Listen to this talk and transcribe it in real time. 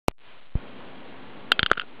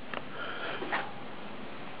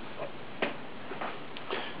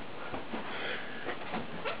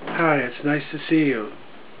Hi, it's nice to see you.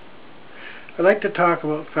 I'd like to talk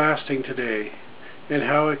about fasting today and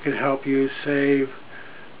how it can help you save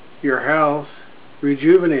your health,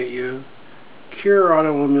 rejuvenate you, cure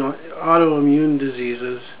autoimmune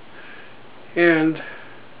diseases, and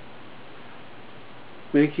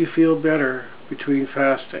make you feel better between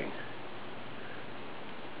fasting.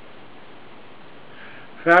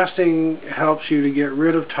 Fasting helps you to get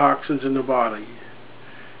rid of toxins in the body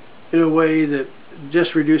in a way that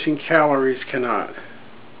just reducing calories cannot.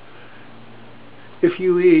 If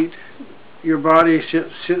you eat, your body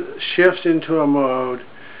shifts into a mode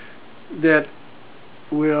that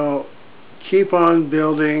will keep on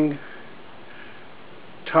building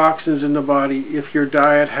toxins in the body if your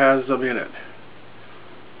diet has them in it.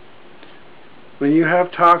 When you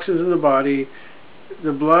have toxins in the body,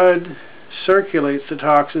 the blood circulates the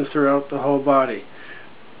toxins throughout the whole body.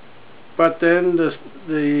 But then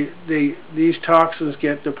these toxins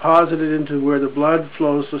get deposited into where the blood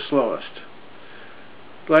flows the slowest,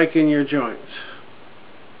 like in your joints.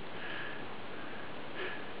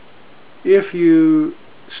 If you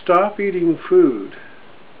stop eating food,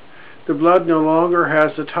 the blood no longer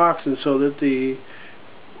has the toxins, so that the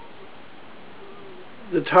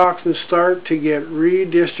toxins start to get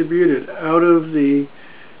redistributed out of the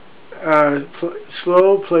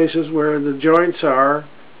slow places where the joints are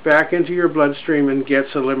back into your bloodstream and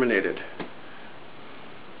gets eliminated.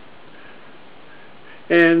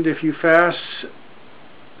 And if you fast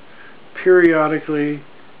periodically,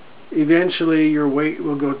 eventually your weight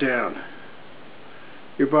will go down.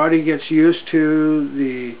 Your body gets used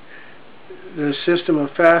to the system of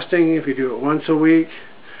fasting if you do it once a week.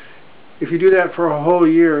 If you do that for a whole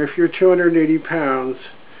year, if you're 280 pounds,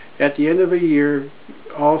 at the end of a year,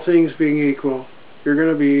 all things being equal, you're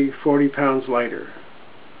going to be 40 pounds lighter.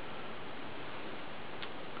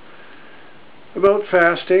 About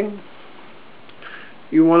fasting,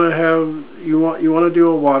 you want to do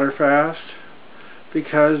a water fast,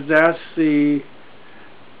 because that's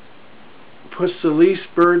puts the least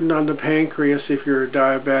burden on the pancreas if you're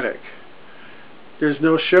diabetic. There's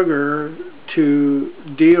no sugar to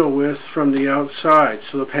deal with from the outside,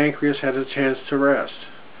 so the pancreas has a chance to rest.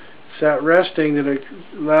 It's that resting that it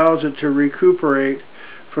allows it to recuperate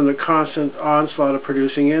from the constant onslaught of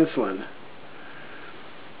producing insulin.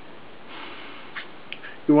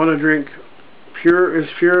 You want to drink as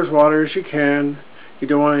pure as water as you can. You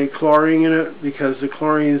don't want any chlorine in it, because the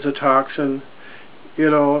chlorine is a toxin.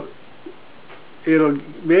 It'll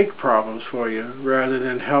make problems for you rather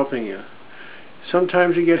than helping you.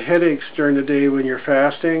 Sometimes you get headaches during the day when you're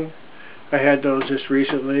fasting. I had those just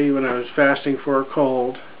recently when I was fasting for a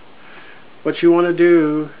cold. What you want to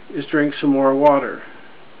do is drink some more water.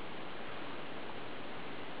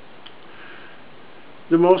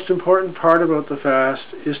 The most important part about the fast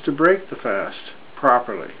is to break the fast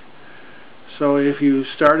properly. So if you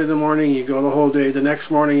start in the morning, you go the whole day, the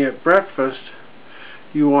next morning at breakfast,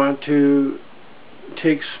 you want to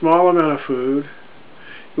take small amount of food.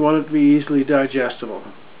 You want it to be easily digestible.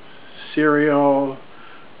 Cereal,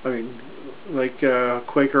 like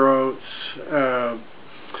Quaker Oats,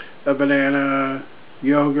 a banana,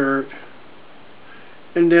 yogurt,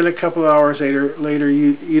 and then a couple hours later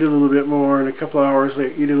you eat a little bit more, and a couple hours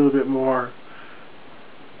later eat a little bit more.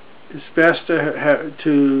 It's best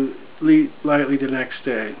to eat lightly the next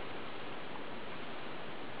day.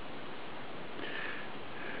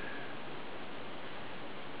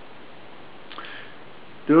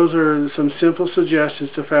 Those are some simple suggestions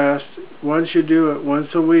to fast. Once you do it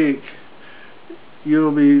once a week,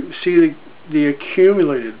 you'll see the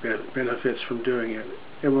accumulated benefits from doing it,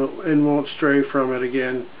 and won't stray from it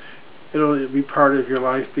again. It'll be part of your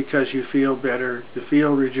life because you feel better, you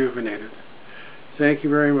feel rejuvenated. Thank you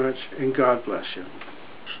very much, and God bless you.